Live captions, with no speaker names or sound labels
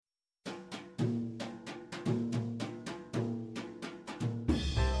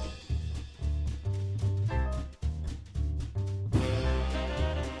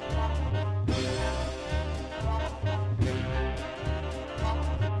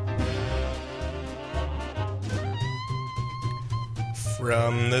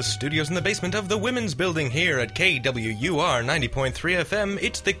From the studios in the basement of the Women's Building here at KWUR 90.3 FM,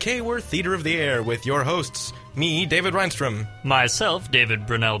 it's the K-Word Theater of the Air with your hosts, me, David Reinstrom. Myself, David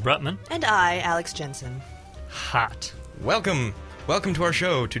Brunel-Brutman. And I, Alex Jensen. Hot. Welcome to our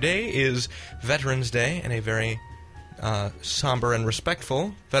show. Today is Veterans Day, and a very somber and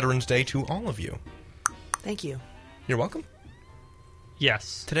respectful Veterans Day to all of you. Thank you. You're welcome.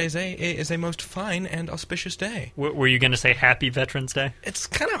 Yes. Today is a most fine and auspicious day. Were you going to say Happy Veterans Day? It's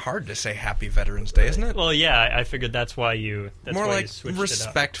kind of hard to say Happy Veterans Day, isn't it? Well, yeah, I figured that's why you. That's More why like you switched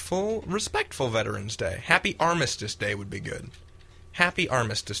respectful Veterans Day. Happy Armistice Day would be good. Happy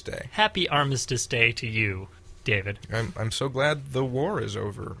Armistice Day. Happy Armistice Day to you, David. I'm so glad the war is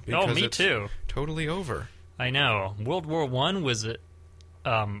over. Oh, Because me it's too. Totally over. I know. World War I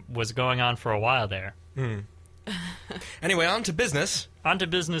was going on for a while there. Anyway, on to business. On to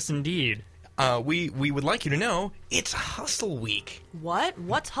business indeed. We would like you to know it's Hustle Week. What?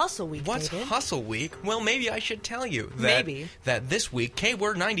 What's Hustle Week, What's David? Hustle Week? Well, maybe I should tell you that this week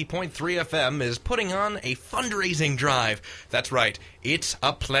K-Word 90.3 FM is putting on a fundraising drive. That's right, it's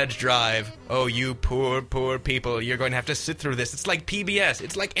a pledge drive. Oh, you poor people, you're going to have to sit through this. It's like PBS,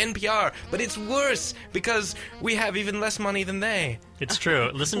 it's like NPR, but it's worse because we have even less money than they. It's true.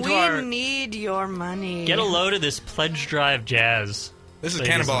 Listen to We need your money. Get a load of this pledge drive jazz. This is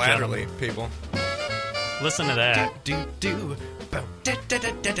Ladies Cannonball and Adderley, gentlemen. people. Listen to that. Doesn't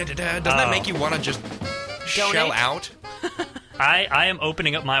that make you want to just shell out? I am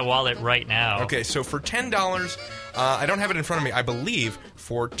opening up my wallet right now. Okay, so for $10, I don't have it in front of me. I believe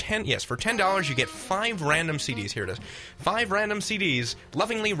for $10 you get 5 random CDs. Here it is. 5 random CDs,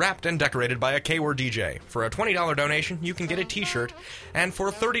 lovingly wrapped and decorated by a K-Word DJ. For a $20 donation, you can get a T-shirt, and for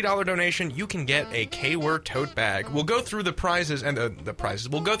a $30 donation, you can get a K-Word tote bag. We'll go through the prizes and the prizes.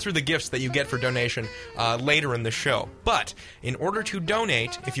 We'll go through the gifts that you get for donation later in the show. But in order to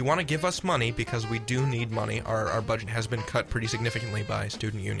donate, if you want to give us money, because we do need money, our budget has been cut pretty significantly by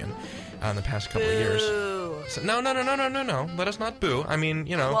Student Union in the past couple of years. So, no. Let us not boo. I mean,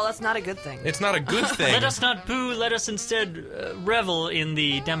 you know. Well, that's not a good thing. It's not a good thing. Let us not boo. Let us instead revel in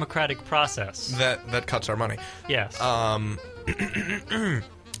the democratic process. That cuts our money. Yes.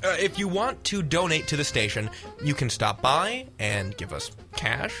 If you want to donate to the station, you can stop by and give us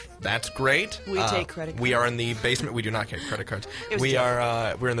cash. That's great. We take credit cards. We are in the basement. We do not take credit cards.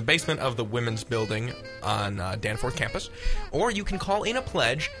 We're in the basement of the Women's Building on Danforth campus. Or you can call in a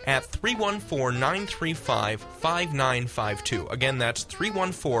pledge at 314-935-5952. Again, that's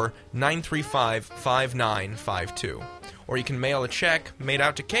 314-935-5952. Or you can mail a check made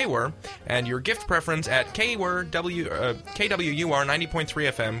out to KWUR and your gift preference at KWUR KWUR 90.3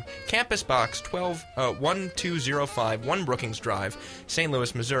 FM, Campus Box 1205 1 Brookings Drive, St.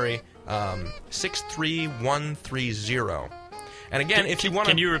 Louis, Missouri 63130. And again, if you want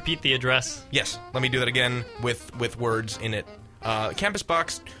to... Can you repeat the address? Yes, let me do that again with words in it. Campus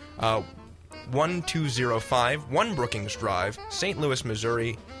Box 1205 1 Brookings Drive, St. Louis,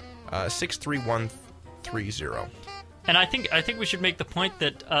 Missouri 63130. And I think we should make the point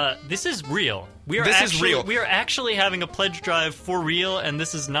that this is real. We are actually having a pledge drive for real, and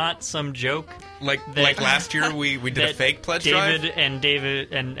this is not some joke. Like last year, we did a fake pledge drive.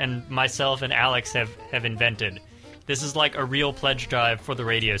 David and myself and Alex have invented. This is like a real pledge drive for the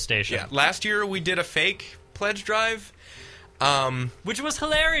radio station. Yeah, last year we did a fake pledge drive, which was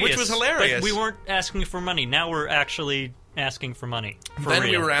hilarious. But we weren't asking for money. Now we're actually asking for money. Then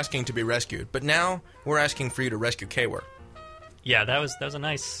we were asking to be rescued, but now we're asking for you to rescue KWUR. Yeah, that was a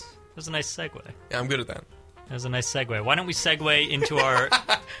nice segue. Yeah, I'm good at that. That was a nice segue. Why don't we segue into our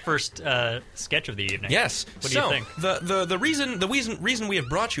first sketch of the evening? Yes. What do you think? The reason we have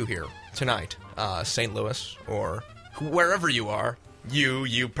brought you here tonight, St. Louis or wherever you are,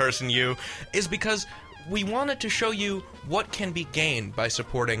 you person, is because we wanted to show you what can be gained by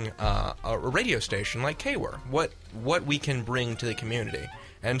supporting a radio station like KWUR. What we can bring to the community,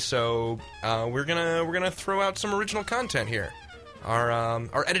 and so we're gonna throw out some original content here.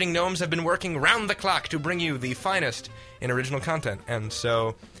 Our editing gnomes have been working round the clock to bring you the finest in original content, and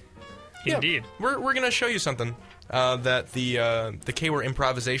so indeed, we're gonna show you something that the KWUR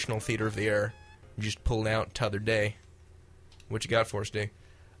Improvisational Theater of the Air just pulled out t'other day. What you got for us, D?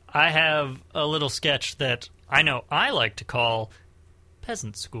 I have a little sketch that I know I like to call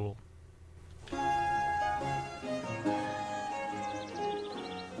Peasant School.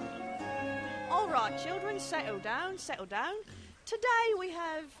 All right, children, settle down. Today we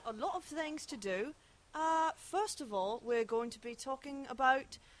have a lot of things to do. First of all, we're going to be talking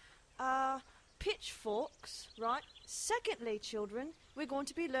about pitchforks, right? Secondly, children, we're going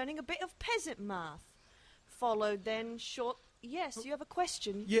to be learning a bit of peasant math. Followed then yes, you have a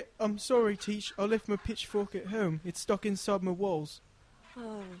question. Yeah, I'm sorry, Teach. I left my pitchfork at home. It's stuck inside my walls.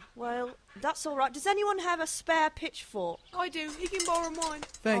 Oh, well, that's all right. Does anyone have a spare pitchfork? I do. He can borrow mine.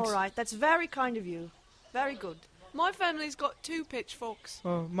 Thanks. All right, that's very kind of you. Very good. My family's got 2 pitchforks.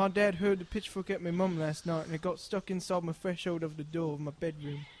 Oh, my dad heard the pitchfork at my mum last night and it got stuck inside my threshold of the door of my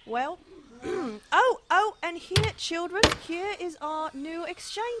bedroom. Well, and here, children, here is our new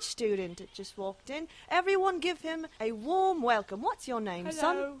exchange student that just walked in. Everyone give him a warm welcome. What's your name,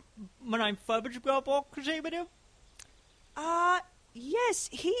 son? Hello. My name's Fabian. Yes,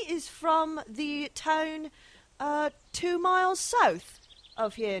 he is from the town 2 miles south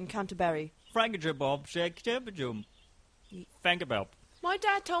of here in Canterbury. Frank about. My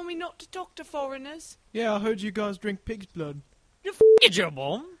dad told me not to talk to foreigners. Yeah, I heard you guys drink pig's blood. Your job,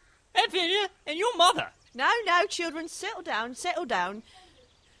 Mom. And your mother. No, children, settle down.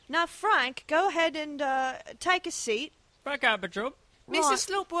 Now, Frank, go ahead and take a seat. Frank Aberjob. Mrs.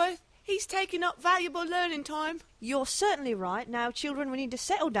 Slopworth, he's taking up valuable learning time. You're certainly right. Now, children, we need to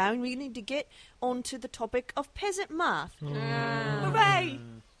settle down. We need to get on to the topic of peasant math. Hooray!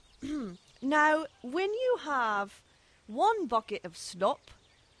 Now, when you have 1 bucket of slop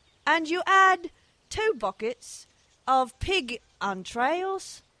and you add 2 buckets of pig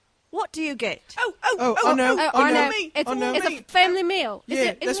entrails, what do you get? I know. It's a family meal.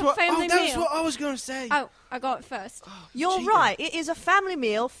 Yeah, that's what I was going to say. Oh, I got it first. You're right. It is a family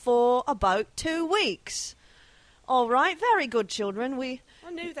meal for about 2 weeks. All right, very good, children.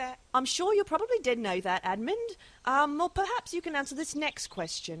 I knew that. I'm sure you probably did know that, Edmund. Or perhaps you can answer this next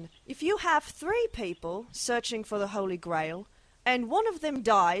question. If you have 3 people searching for the Holy Grail, and one of them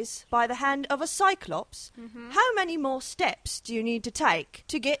dies by the hand of a Cyclops, how many more steps do you need to take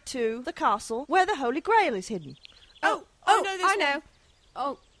to get to the castle where the Holy Grail is hidden? I know.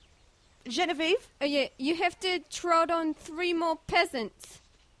 Oh, Genevieve? yeah, you have to trot on 3 more peasants.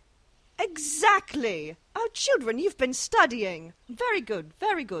 Exactly. Oh, children, you've been studying. Very good,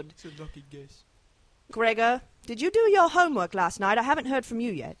 very good. It's a lucky guess. Gregor, did you do your homework last night? I haven't heard from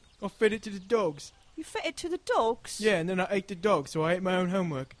you yet. I fed it to the dogs. You fed it to the dogs? Yeah, and then I ate the dogs, so I ate my own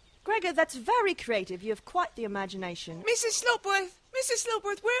homework. Gregor, that's very creative. You have quite the imagination. Mrs.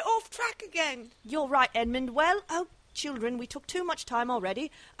 Slopworth, we're off track again. You're right, Edmund. Well, children, we took too much time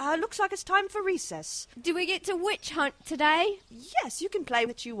already. Looks like it's time for recess. Do we get to witch hunt today? Yes, you can play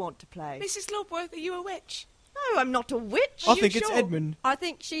what you want to play. Mrs. Slopworth, are you a witch? No, I'm not a witch. I think it's Edmund. I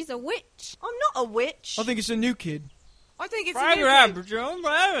think she's a witch. I'm not a witch. I think it's a new kid. I think it's Frank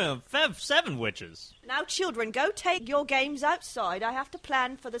Aberjob. 7 witches. Now, children, go take your games outside. I have to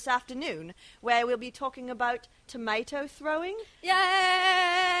plan for this afternoon, where we'll be talking about tomato throwing.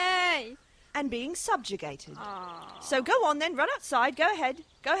 Yay! And being subjugated. So go on then, run outside, go ahead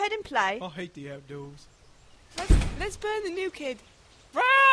and play. I hate the outdoors. Let's burn the new kid.